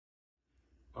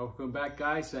Welcome back,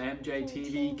 guys, to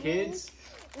MJTV Kids.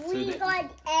 We got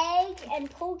eggs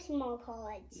and Pokemon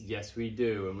cards. Yes, we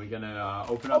do. And we're going to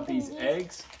open up these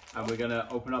eggs and we're going to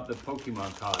open up the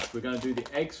Pokemon cards. We're going to do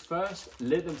the eggs first,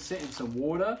 let them sit in some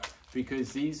water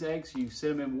because these eggs, you sit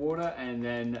them in water and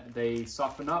then they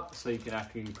soften up so you can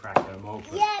actually crack them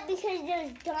open. Yeah, because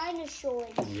there's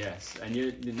dinosaurs. Yes, and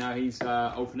now he's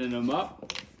opening them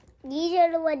up. These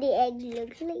are what the eggs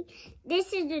look like.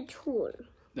 This is the tool.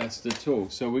 That's the tool.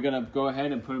 So we're going to go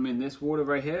ahead and put them in this water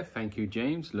right here. Thank you,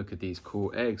 James. Look at these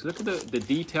cool eggs. Look at the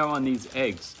detail on these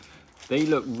eggs. They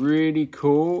look really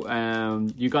cool.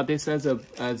 You got this as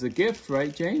a gift,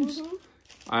 right, James? Mm-hmm.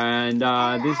 And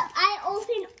this... I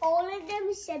opened all of them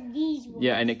except these ones.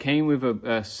 Yeah, and it came with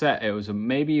a set. It was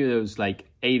maybe there was like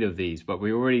 8 of these, but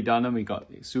we already done them. We got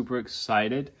super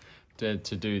excited to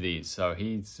do these. So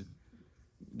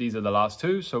these are the last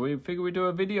 2, so we figured we'd do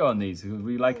a video on these because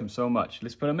we like them so much.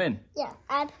 Let's put them in. Yeah,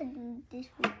 I put this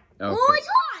one. Okay. Oh, it's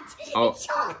hot! Oh, it's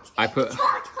hot! It's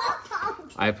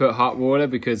hot. I put hot water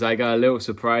because I got a little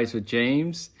surprise for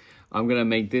James. I'm going to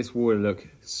make this water look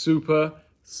super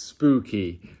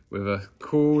spooky with a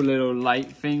cool little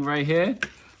light thing right here.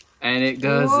 And it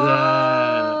does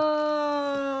that.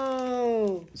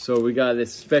 So we got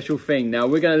this special thing. Now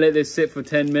we're going to let this sit for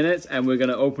 10 minutes and we're going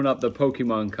to open up the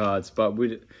Pokemon cards. But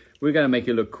we're going to make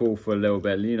it look cool for a little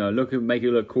bit. You know, make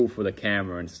it look cool for the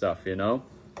camera and stuff, you know?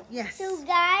 Yes. So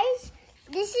guys,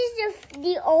 this is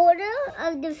the order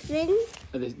of the thing.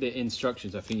 The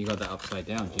instructions, I think you got that upside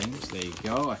down, James. There you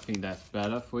go. I think that's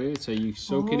better for you. So you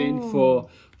soak it in for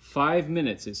 5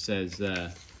 minutes, it says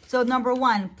there. So number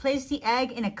 1, place the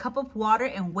egg in a cup of water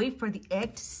and wait for the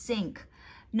egg to sink.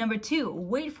 Number 2,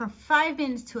 wait for 5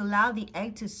 minutes to allow the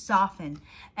egg to soften.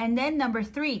 And then number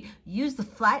 3, use the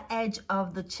flat edge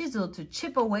of the chisel to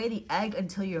chip away the egg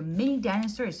until your mini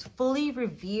dinosaur is fully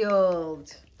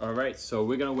revealed. All right, so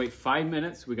we're gonna wait 5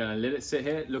 minutes. We're gonna let it sit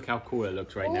here. Look how cool it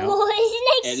looks right now.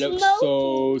 Oh, isn't it looks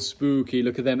so spooky.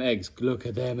 Look at them eggs. Look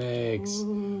at them eggs.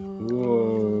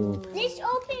 Whoa. Let's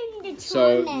open the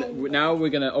So tournament. now we're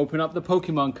gonna open up the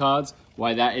Pokemon cards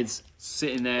while that is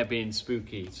sitting there being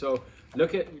spooky. So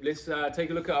let's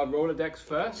take a look at our Rolodex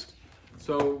first.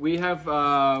 So we have,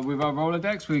 with our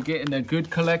Rolodex, we're getting a good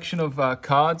collection of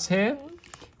cards here.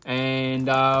 And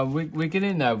we're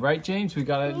getting there, right, James? We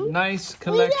got a nice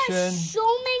collection. We got so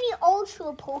many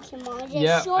Ultra Pokemon.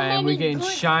 Yeah, so and we're getting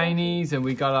shinies, Pokemon. And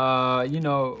we got, you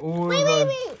know, all Wait.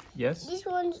 Yes? This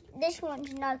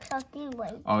one's not tucked in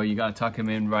right. Oh, you got to tuck them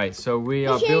in right. So we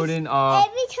are building our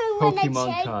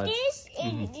Pokemon cards. This,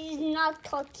 it is not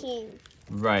tucked in.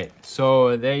 Right,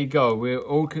 so there you go. We're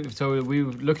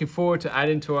looking forward to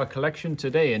adding to our collection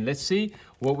today, and let's see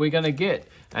what we're gonna get.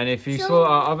 And if you saw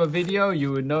our other video,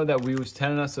 you would know that we was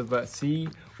telling us about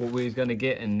what we was gonna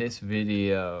get in this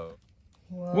video.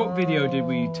 Whoa. What video did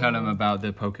we tell them about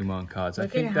the Pokemon cards?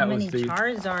 Look at how many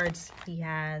Charizards he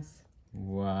has.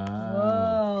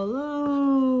 Wow.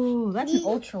 Whoa, that's an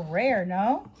ultra rare,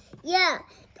 no? Yeah,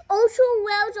 the Ultra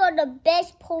Rares are the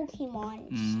best Pokemon.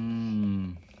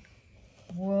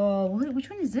 Whoa, which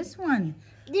one is this one?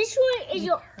 This one is these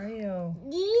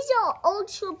are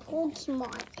Ultra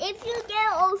Pokemon. If you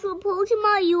get Ultra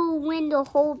Pokemon, you will win the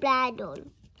whole battle.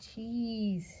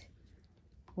 Jeez.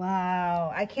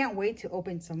 Wow, I can't wait to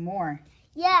open some more.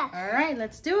 Yeah. All right,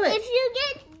 let's do it. If you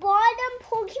get bottom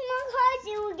Pokemon cards,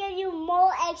 it will give you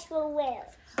more extra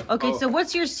rares. Okay, so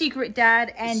what's your secret,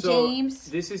 Dad and James?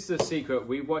 This is the secret.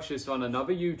 We watched this on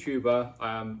another YouTuber.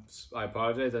 I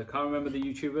apologize, I can't remember the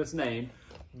YouTuber's name.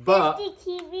 But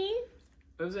SDTV?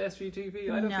 Was it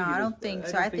SVTV? I don't think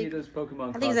so. I think he does Pokemon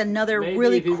cards. I think it's another Maybe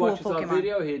really if he cool watches Pokemon. our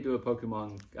video, he'd do a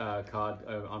Pokemon card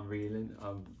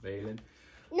unveiling.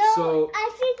 No, I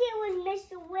think it was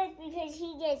Mr. Wick because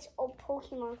he gets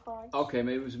Pokemon cards. Okay,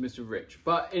 maybe it was Mr. Rich.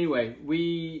 But anyway,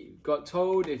 we got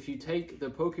told if you take the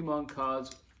Pokemon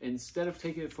cards, instead of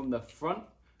taking it from the front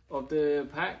of the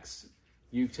packs,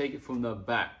 you take it from the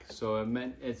back. So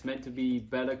it's meant to be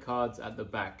better cards at the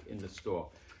back in the store.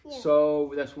 Yeah.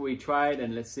 So that's what we tried,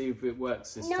 and let's see if it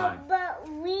works this time. No, but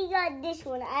we got this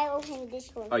one. I opened this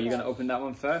one. Oh, you're going to open that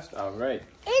one first? All right.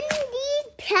 In these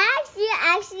packs, they're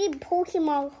actually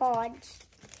Pokemon cards.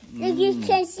 Like you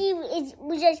can see,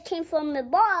 we just came from the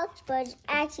box, but it's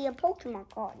actually a Pokemon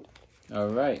card. All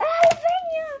right.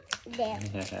 There.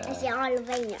 I see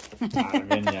Olivania.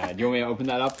 Olivania. Do you want me to open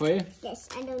that up for you? Yes,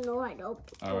 I don't know how to open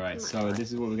it. All right, so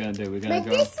this is what we're going to do. We're going to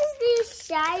go... But this is the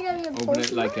side of the open Pokemon.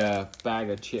 it like a bag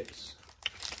of chips.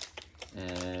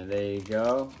 And there you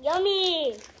go.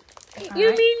 Yummy. Right.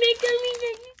 Yummy.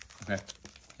 Okay. Here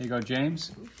you go,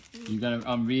 James. You're going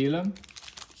to unveil them.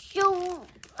 So,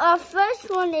 Our first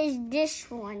one is this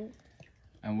one.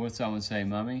 And what's someone say,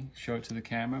 Mummy? Show it to the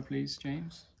camera, please,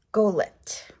 James.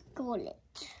 Gullet. Gullet.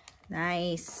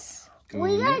 Nice.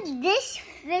 We got Gullet. this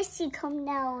fishy come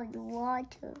down with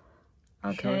water. Show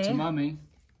it to Okay. Mummy.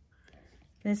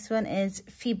 This one is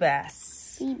Feebas.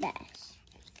 Sea bass.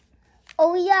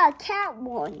 Oh, we got a cat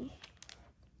one.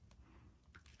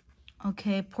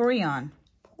 Okay, Porion.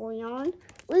 Porion.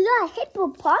 We got a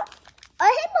hippopotamus. A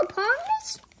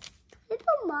hippopotamus?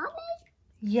 Hippopotamus?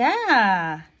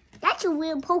 Yeah. That's a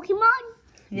weird Pokemon.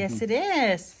 Yes, it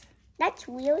is. That's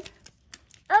weird.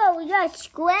 Oh, we got a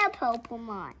square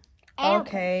Pokemon. And-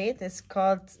 Okay, this is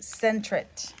called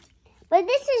Centret. But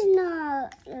this is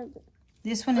not.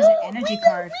 This one is an energy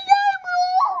card. We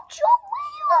got Ultra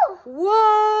Wheel.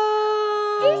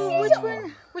 Whoa! This is-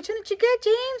 Which one did you get,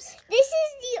 James? This is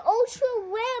the Ultra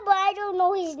Rare, but I don't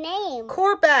know his name.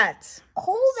 Corbat.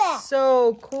 Coolback.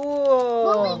 So But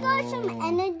cool. we got some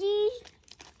energy.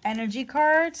 Energy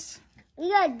cards. We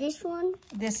got this one.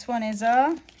 This one is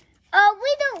a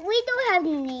We don't have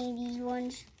any of these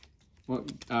ones. What?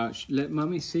 Let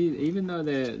Mummy see. Even though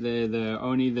they're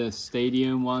only the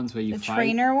stadium ones where you the fight,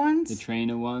 trainer ones. the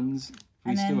trainer ones.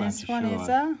 We And then still have this to one show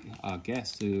is our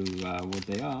guests who what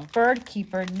they are. Bird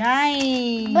Keeper.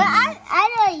 Nice. But I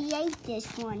don't like this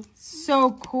one.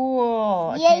 So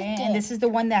cool. Okay, Yanked it. and this is the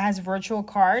one that has virtual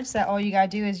cards that all you gotta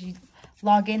do is you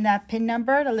log in that PIN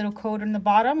number, the little code on the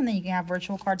bottom, and then you can have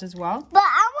virtual cards as well. But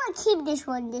I want to keep this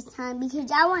one this time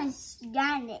because I want to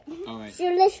scan it. All right. So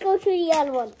let's go to the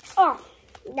other one. Oh,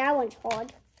 that one's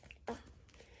hard.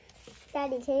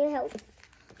 Daddy, can you help?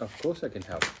 Of course I can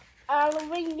help.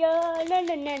 Alvina, na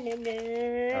na na na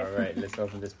na. All right, let's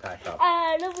open this pack up.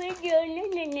 Alvina, na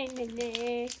na na na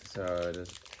na. So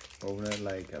just open it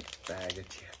like a bag of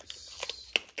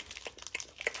chips.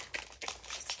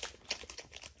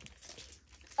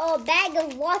 Oh, bag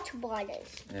of water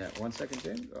bottles. Yeah, 1 second,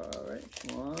 James. All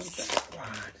right, 1 sec. 1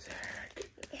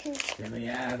 sec. Let me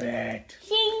have it.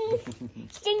 Sing,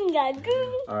 sing a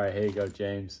doo. All right, here you go,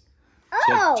 James.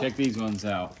 Oh, Check these ones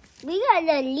out. we got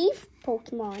a leaf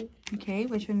Pokemon. Okay,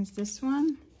 which one is this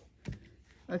one?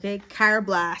 Okay,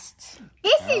 Carablast.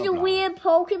 This is a Carablast. weird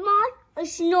Pokemon. A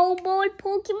snowball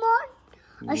Pokemon.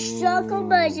 A circle,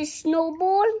 but it's a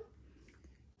snowball.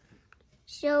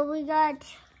 So we got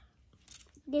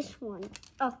this one.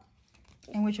 Oh,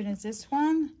 And which one is this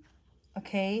one?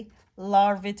 Okay,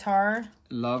 Larvitar.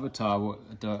 Larvitar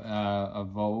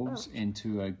evolves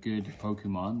into a good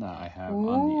Pokemon that I have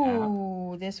on the app.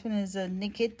 Ooh, this one is a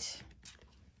Nickit.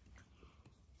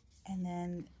 And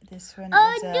then this one a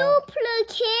is a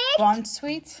duplicate.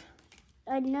 Bonsweet.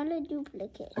 Another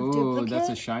duplicate. Oh, that's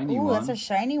a shiny Ooh, one. that's a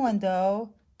shiny one though.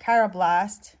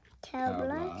 Carablast.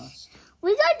 Carablast.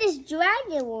 We got this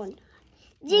dragon one.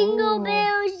 Jingle Ooh.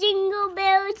 bells, jingle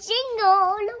bells, jingle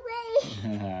all the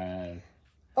way.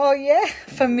 Oh yeah,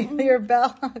 familiar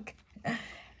bell.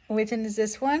 Which one is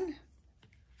this one?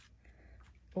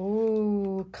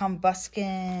 Ooh,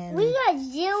 Combuskin. We got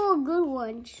 0 good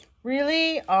ones.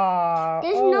 Really? There's Oh,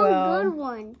 no well. good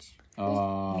ones.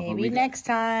 But Maybe next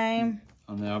time.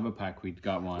 on the other pack we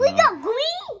got one. We got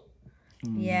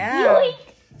green. Yeah. Yoink.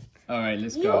 All right,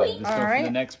 let's go. Let's go for the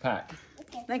Alright. next pack.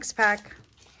 Next pack.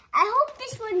 I hope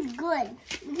this one's good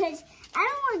because I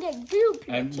don't want to get duped.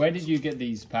 And where did you get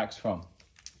these packs from?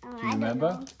 Do you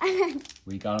remember?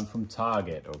 We got them from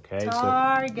Target, okay?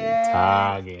 Target. So,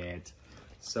 Target.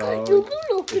 So,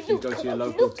 if you go to your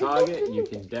local Target, you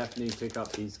can definitely pick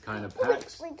up these kind of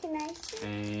packs. Wait, can I see?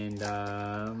 And,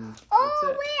 that's Oh,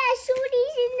 it. wait, I saw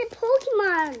these in the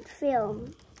Pokemon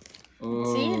film.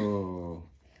 Oh.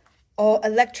 Oh,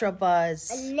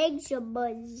 Electrobuzz.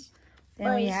 Electrobuzz.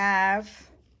 Then we have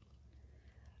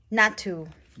Natu.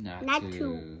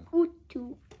 Natu.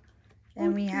 Utu.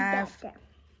 Then we have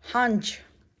Hunch.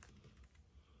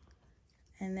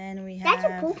 And then we That's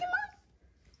a have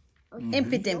Pokemon?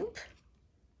 Impidimp.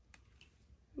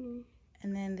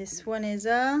 And then this one is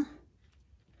a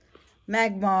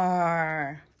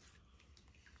Magmar.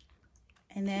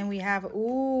 And then we have,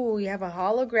 ooh, we have a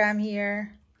hologram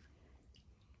here.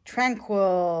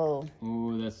 Tranquil.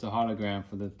 Oh, that's the hologram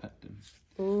for the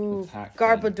Ooh, pack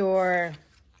Garbodor.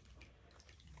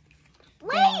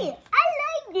 Wait, I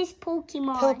like this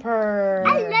Pokemon. Pilper.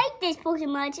 I like this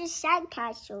Pokemon. It's a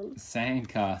sandcastle.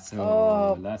 Sandcastle.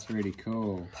 Oh. That's really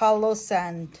cool.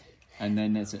 Palosand. And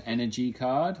then there's an energy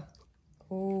card.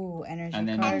 Ooh, energy And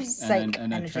then, card. Psych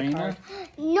and a energy trainer. card.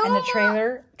 No, And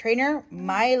the trainer,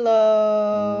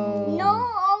 Milo. no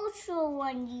Ultra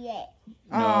one yet.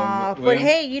 But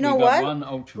hey, you know what?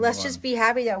 Let's one. just be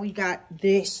happy that we got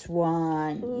this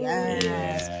one. Yes.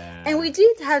 Yeah. And we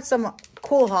did have some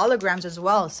cool holograms as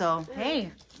well. So,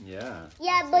 hey. Yeah.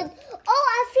 Yeah, but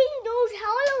I think those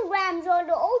holograms are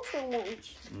the ultra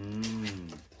ones.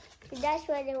 That's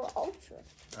why they were ultra.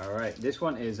 All right. This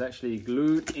one is actually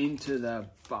glued into the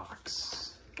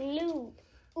box. Glued.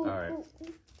 All right.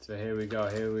 So here we go.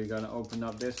 Here we're gonna open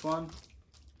up this one.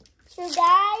 So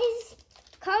guys,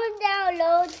 comment down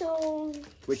below to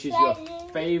Which is your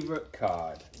favorite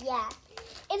card? Yeah.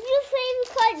 If your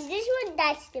favorite card is this one,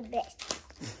 that's the best.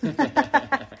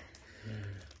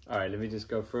 All right, let me just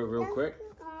go through it real quick.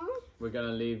 We're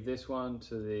gonna leave this one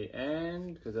to the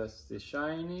end because that's the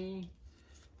shiny,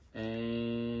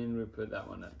 and we'll put that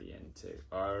one at the end too.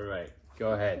 All right,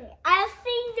 go ahead. I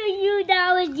think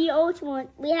that was the old one.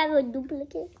 We have a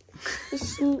duplicate.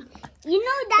 You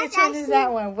know that's Which one is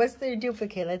that one? What's the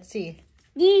duplicate? Let's see.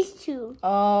 These two.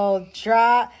 Oh,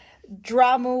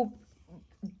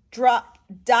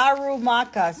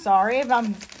 Darumaka. Sorry if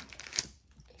I'm...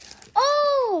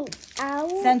 Oh!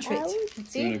 Centric.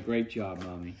 Doing a great job,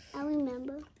 Mommy. I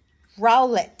remember.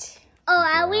 Rowlet. Oh,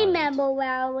 I remember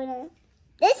Rowlet.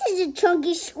 This is a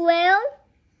chunky squirrel.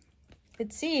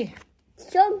 Let's see.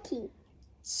 Chunky.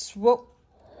 Scovet.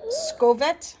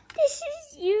 This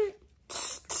is you.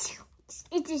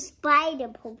 It's a spider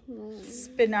Pokemon.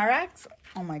 Spinarak.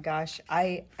 Oh my gosh,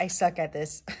 I suck at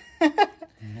this.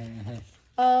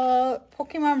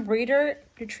 Pokemon Breeder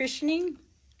Nutritioning.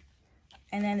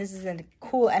 And then this is a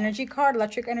cool energy card,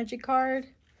 electric energy card.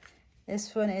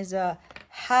 This one is a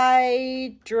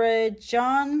Hydrogen.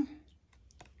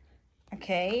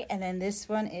 Okay, and then this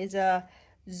one is a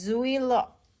Zuilos.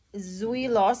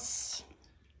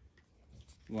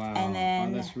 Wow, And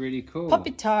then that's really cool.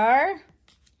 Pupitar.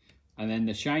 And then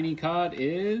the shiny card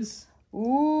is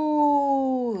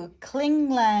Ooh,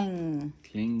 Klinglang.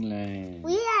 Klinglang.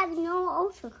 We have no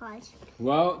ultra cards.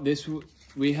 Well,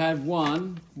 we had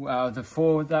one. The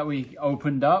 4 that we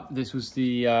opened up. This was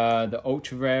the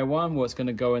ultra rare one. What's going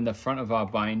to go in the front of our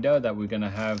binder that we're going to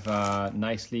have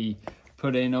nicely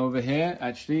put in over here.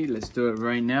 Actually, let's do it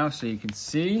right now so you can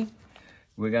see.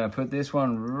 We're going to put this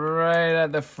one right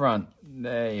at the front.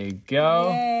 There you go.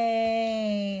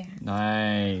 Yay.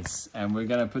 Nice. And we're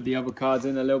going to put the other cards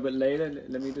in a little bit later.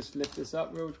 Let me just lift this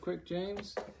up real quick,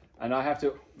 James. And I have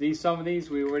to, some of these,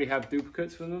 we already have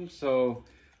duplicates for them. So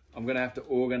I'm going to have to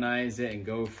organize it and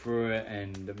go through it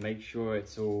and make sure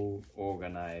it's all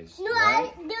organized. No, right?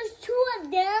 there's 2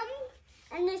 of them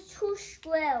and there's 2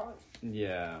 squirrels.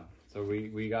 Yeah. So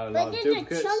we got a lot of But duplicates.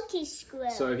 there's a chunky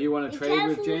squirrel. So if you want to trade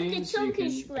with James, you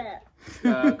can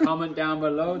comment down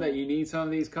below that you need some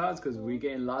of these cards because we're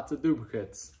getting lots of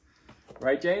duplicates.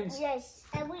 Right, James? Yes,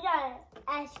 and we got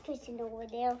ask Kristen over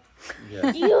there.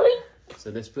 Yes. So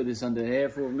let's put this under here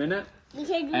for a minute. We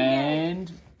can do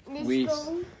and that. we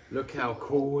look how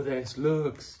cool this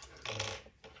looks.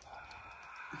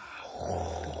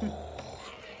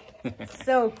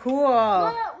 So cool.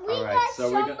 Well, we All right, got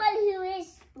so somebody who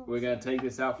is we're going to take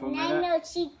this out for a minute. Nano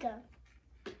Chica.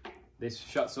 This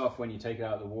shuts off when you take it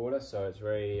out of the water, so it's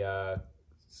very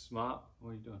smart.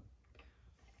 What are you doing?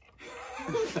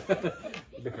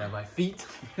 Looking at my feet.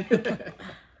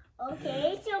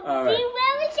 Okay, so All be right.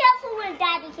 very careful with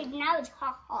that because now it's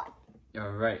hot. All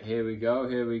right, here we go.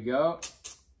 Here we go.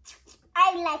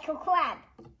 I like a crab.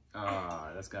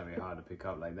 Ah, that's going to be hard to pick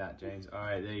up like that, James. All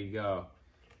right, there you go.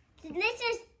 Let's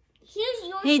just, here's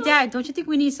your Hey, choice. Dad, don't you think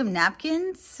we need some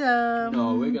napkins?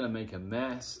 No, we're going to make a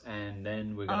mess, and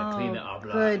then we're going to clean it up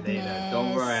later.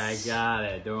 Don't worry, I got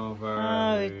it. Don't Oh,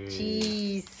 worry.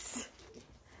 jeez.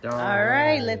 Don't All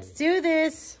right, worry. let's do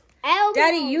this. I'll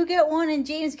Daddy, go. you get one and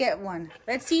James get one.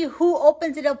 Let's see who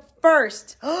opens it up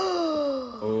first.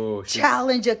 Oh,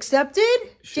 Challenge accepted.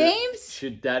 James?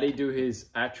 Should Daddy do his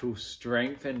actual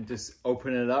strength and just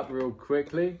open it up real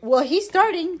quickly? Well, he's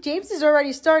starting. James is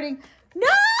already starting. No!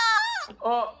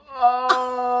 Oh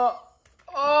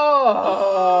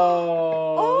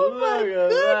my look at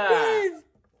goodness,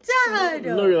 Dad.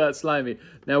 Look at that slimy.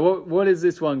 Now, what is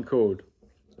this one called?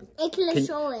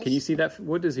 Ichthyosaurus. Can you see that?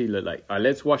 What does he look like? All right,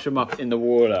 let's wash him up in the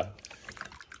water.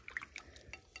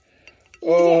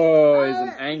 Oh, he's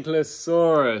an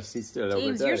Ankylosaurus. He's still a little bit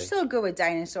James, dirty. you're so good with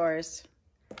dinosaurs.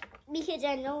 Because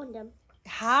I know them.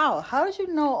 How? How did you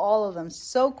know all of them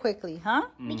so quickly, huh?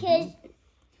 Because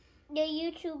the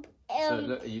YouTube. So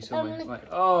look, you saw my.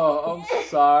 Oh, I'm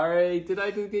sorry. Did I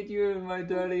get you in my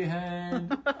dirty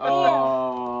hand?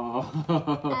 Oh.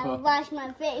 I wash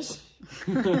my face.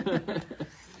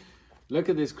 Look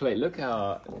at this clay. Look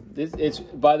how this. It's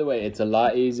by the way, it's a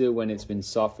lot easier when it's been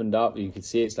softened up. You can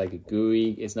see it's like a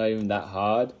gooey. It's not even that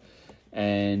hard,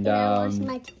 and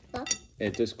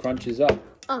it just crunches up.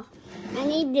 Oh, I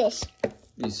need this.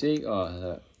 You see?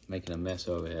 Oh, making a mess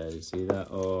over here. You see that?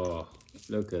 Oh,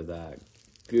 look at that.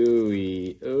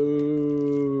 Gooey.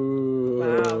 Ooh.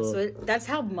 Wow. So that's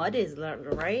how mud is,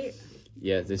 right?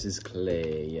 Yeah, this is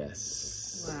clay.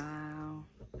 Yes. Wow.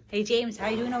 Hey, James, how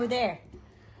you doing over there?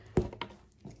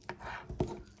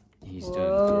 He's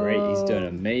doing great. He's doing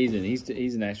amazing.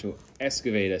 He's an actual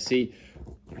excavator. See,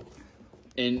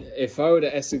 and if I would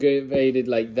have excavated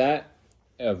like that,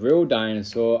 a real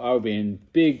dinosaur, I would be in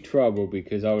big trouble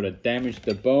because I would have damaged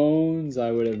the bones.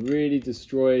 I would have really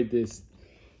destroyed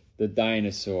the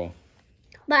dinosaur.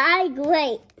 But I'm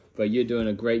great. But you're doing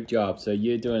a great job. So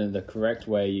you're doing it the correct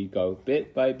way. You go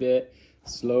bit by bit,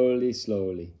 slowly,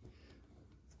 slowly.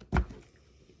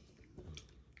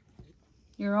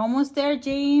 You're almost there,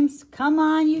 James. Come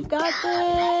on, you got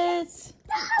this.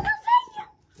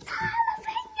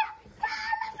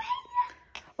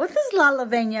 What does La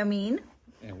Lavenia mean?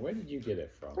 And where did you get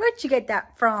it from? Where'd you get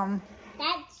that from?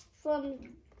 That's from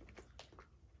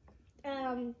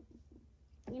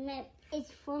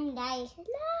it's from Dice.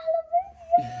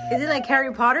 Is it like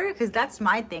Harry Potter? Because that's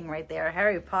my thing right there,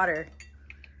 Harry Potter.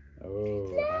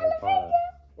 Oh, Harry Potter.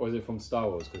 Or is it from Star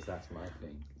Wars? Because that's my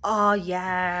thing. Oh,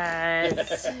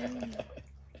 yes.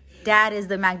 Dad is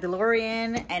the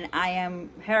Magdalorian, and I am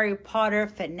Harry Potter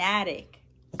fanatic.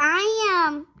 I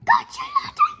am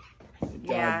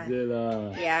Yeah.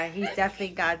 Godzilla. Yeah, he's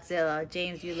definitely Godzilla.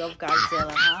 James, you love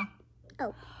Godzilla, huh?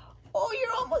 Oh. Oh,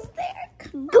 you're almost there.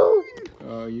 Come Go. on.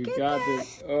 Oh, you got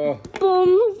this. Oh.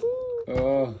 Boom.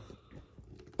 Oh.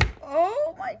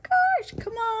 Oh, my gosh.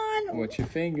 Come on. Watch your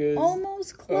fingers.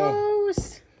 Almost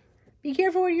close. Be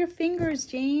careful with your fingers,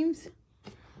 James.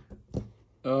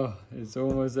 Oh, it's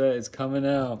almost there. It's coming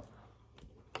out.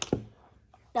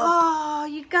 Oh,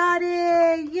 you got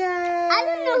it. Yay. I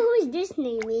don't know whose this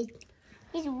name is.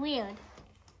 It's weird.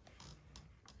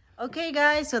 Okay,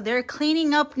 guys, so they're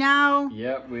cleaning up now.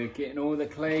 Yep, we're getting all the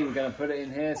clay. We're going to put it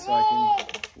in here so I can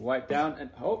wipe down. And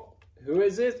oh, who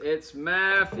is it? It's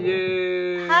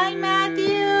Matthew. Hi, Matthew.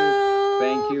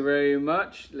 Thank you very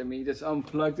much. Let me just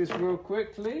unplug this real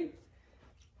quickly.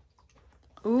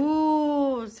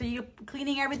 Ooh, so you're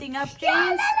cleaning everything up,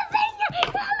 James?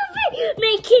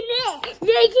 Making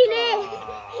it.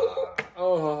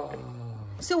 Oh.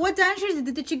 So what dinosaurs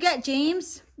did you get,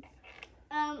 James?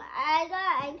 I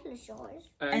got Ankylosaurus.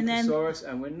 Ankylosaurus,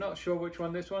 and we're not sure which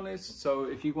one this one is. So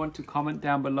if you want to comment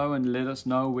down below and let us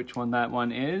know which one that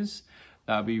one is,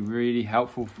 that would be really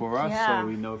helpful for us so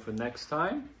we know for next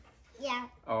time. Yeah.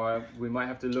 Or we might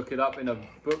have to look it up in a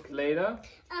book later.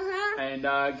 Uh-huh. And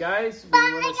guys,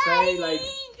 we want to say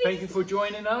thank you for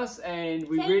joining us, and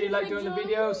we really like doing the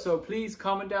videos. So please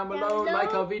comment down below,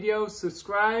 like our videos,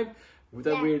 subscribe.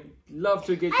 We'd love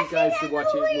to get you guys to watch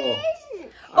it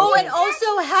more. Oh, and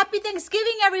also happy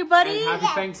Thanksgiving, everybody. And happy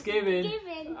Thanksgiving.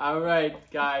 All right,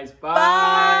 guys. Bye.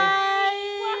 Bye.